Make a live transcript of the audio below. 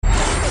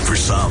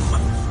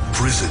some,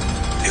 prison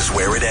is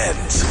where it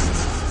ends.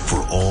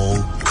 For all,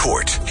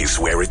 court is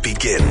where it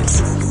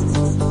begins.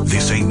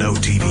 This ain't no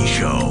TV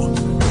show.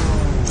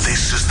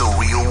 This is the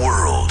real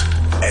world.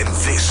 And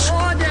this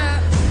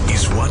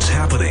is what's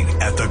happening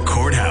at the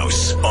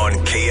courthouse on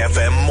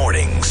KFM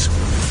Mornings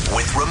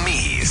with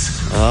Ramiz.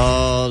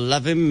 Oh,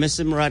 love him, miss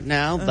him right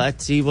now,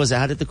 but he was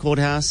out at the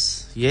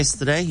courthouse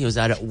yesterday. He was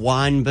out at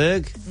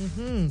Wynberg.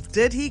 Mm-hmm.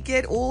 Did he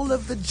get all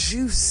of the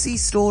juicy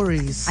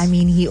stories? I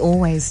mean, he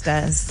always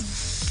does.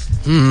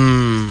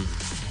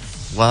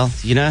 Well,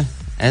 you know,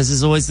 as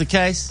is always the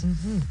case,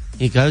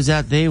 he goes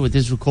out there with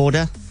his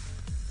recorder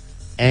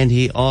and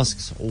he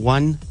asks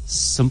one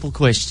simple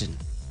question.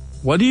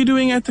 What are you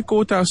doing at the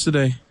courthouse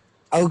today?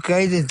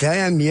 Okay,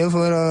 today I'm here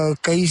for a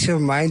case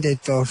of mine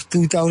that of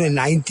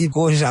 2019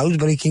 was a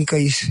housebreaking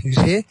case, you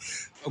see?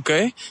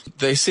 Okay.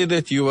 They said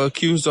that you were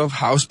accused of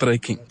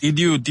housebreaking. Did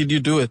you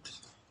do it?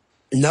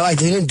 No, I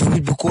didn't do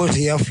it because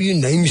there are a few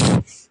names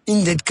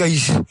in that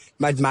case,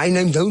 but my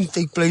name don't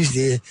take place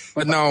there.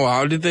 But now,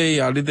 how did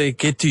they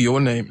get to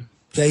your name?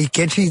 They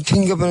get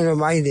fingerprint of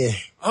mine there.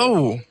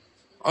 Oh,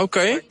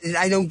 okay.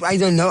 I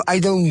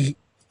don't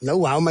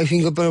know how my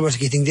fingerprint was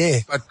getting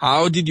there. But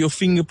how did your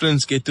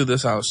fingerprints get to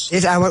this house?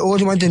 Yes, I would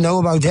also want to know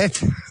about that.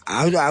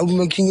 How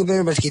my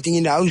fingerprint was getting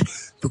in the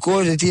house.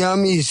 Because the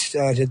TM is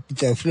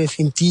the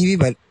flashing TV,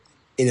 but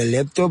in a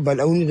laptop, but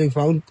only they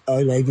found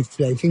like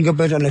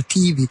fingerprint on a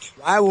TV.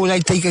 Why would I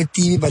take a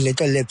TV but not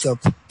a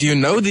laptop? Do you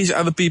know these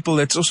other people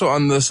that's also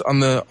on this on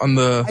the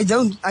I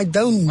don't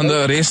on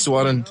the arrest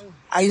warrant?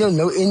 I don't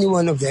know any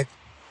one of that.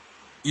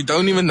 You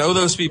don't even know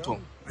those people?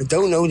 I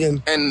don't know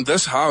them. And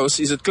this house,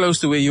 is it close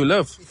to where you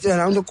live? It's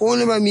around the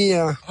corner by me,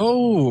 yeah.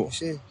 Oh.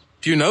 See.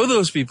 Do you know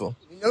those people?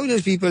 You know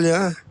those people,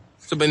 yeah.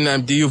 So,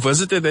 but do you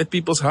visit at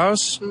people's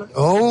house?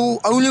 Oh,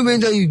 only when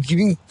they're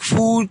giving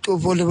food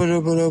for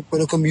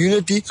the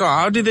community. So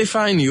how did they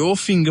find your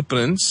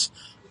fingerprints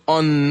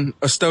on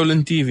a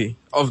stolen TV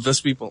of these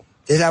people?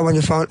 That I want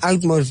to find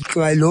out more.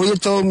 My lawyer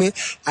told me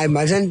I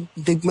mustn't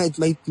take my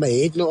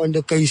head no on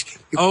the case.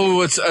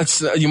 Oh,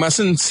 it's you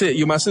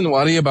mustn't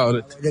worry about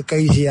it. The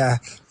case, yeah.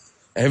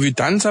 Have you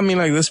done something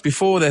like this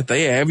before that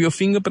they have your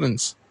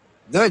fingerprints?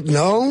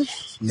 No,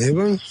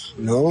 never.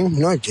 No,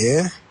 not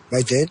there.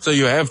 Like that. So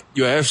you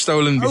have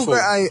stolen before?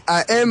 Okay,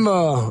 I am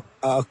a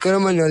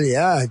criminal,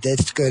 yeah,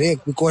 that's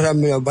correct. Because I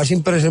was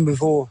in prison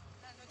before.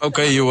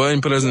 Okay, you were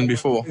in prison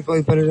before.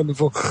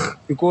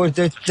 Because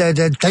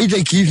the date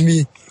they give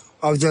me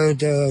of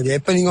the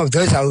happening of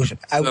this house.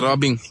 The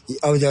robbing.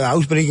 Of the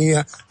housebreaking,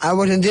 yeah. I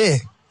wasn't there.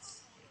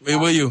 Where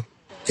were you?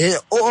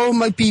 All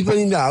my people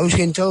in the house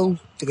can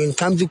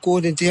come to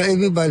court and tell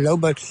everybody, no,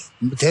 but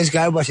this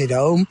guy was at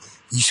home.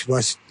 He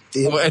was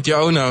there. Oh, at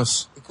your own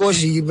house?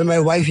 Because with my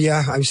wife,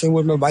 yeah, I'm staying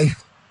with my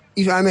wife.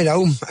 If I'm at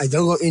home, I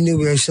don't go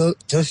anywhere, so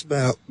just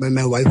by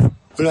my wife.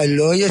 But my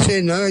lawyer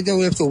said, no, I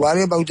don't have to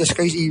worry about this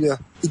case either.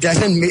 It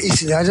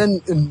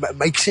doesn't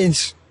make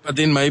sense. But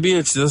then maybe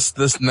it's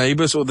this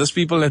neighbors or this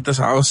people at this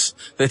house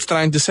that's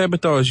trying to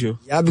sabotage you.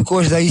 Yeah,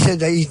 because they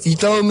said, he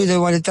told me they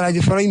want to try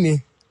to frame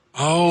me.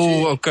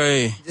 Oh,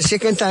 okay. The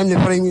second time they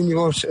framed me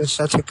was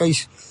such a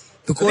case.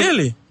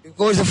 Really?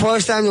 Because the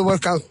first time they were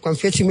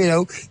confessing me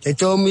now, they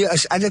told me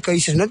as other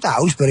cases, not the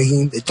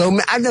housebreaking. They told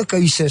me other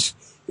cases.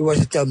 It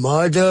was a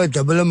murder,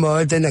 double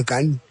murder, and a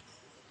gun.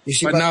 You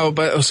see,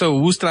 so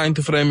who's trying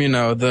to frame you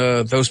now?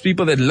 Those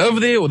people that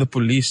live there or the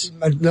police?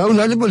 But no,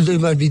 not the police,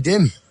 but with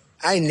them.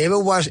 I never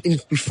was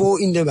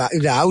before in the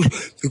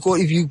house,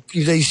 because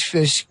if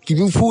they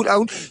giving food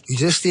out, you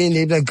just stand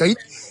there like gate.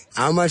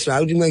 How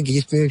do I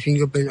get my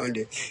fingerprint on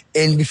there?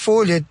 And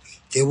before that,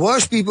 there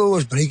was people who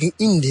was breaking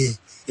in there.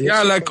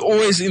 Yeah, like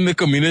always in the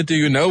community,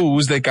 you know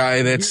who's the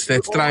guy that's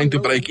trying to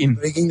break in.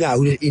 Breaking the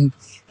house in.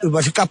 It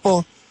was a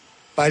couple,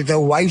 but the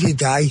wife had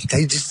died.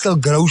 They just sell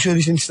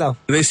groceries and stuff.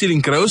 They're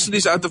stealing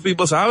groceries out of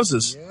people's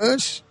houses?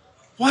 Yes.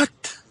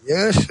 What?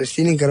 Yes, they're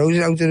stealing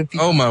groceries out of the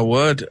people. Oh my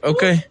word.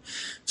 Okay.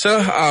 So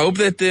I hope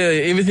that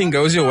everything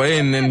goes your way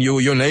and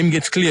your name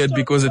gets cleared,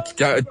 because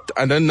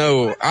I don't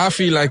know. I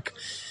feel like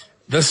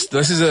this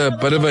is a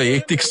bit of a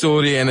hectic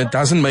story and it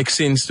doesn't make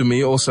sense to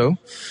me also.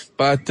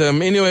 But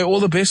anyway, all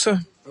the best, sir.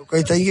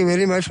 Okay, thank you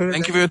very much for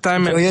Thank you for your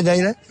time. Enjoy your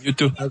day, You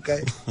too.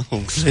 Okay. Oh,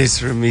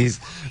 bless Ramiz.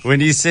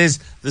 When he says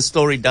the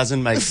story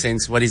doesn't make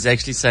sense, what he's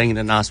actually saying in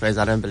a nice way is,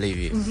 I don't believe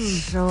you.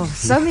 Sure.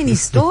 So many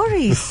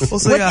stories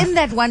Also, within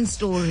that one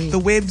story. The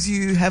webs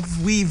you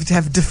have weaved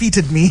have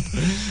defeated me.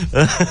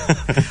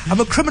 I'm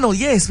a criminal,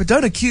 yes, but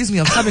don't accuse me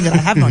of something that I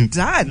have not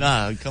done.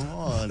 No, come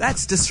on.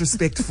 That's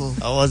disrespectful.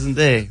 I wasn't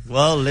there.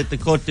 Well, let the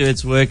court do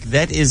its work.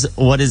 That is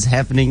what is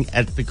happening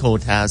at the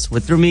courthouse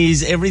with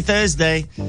Ramiz every Thursday.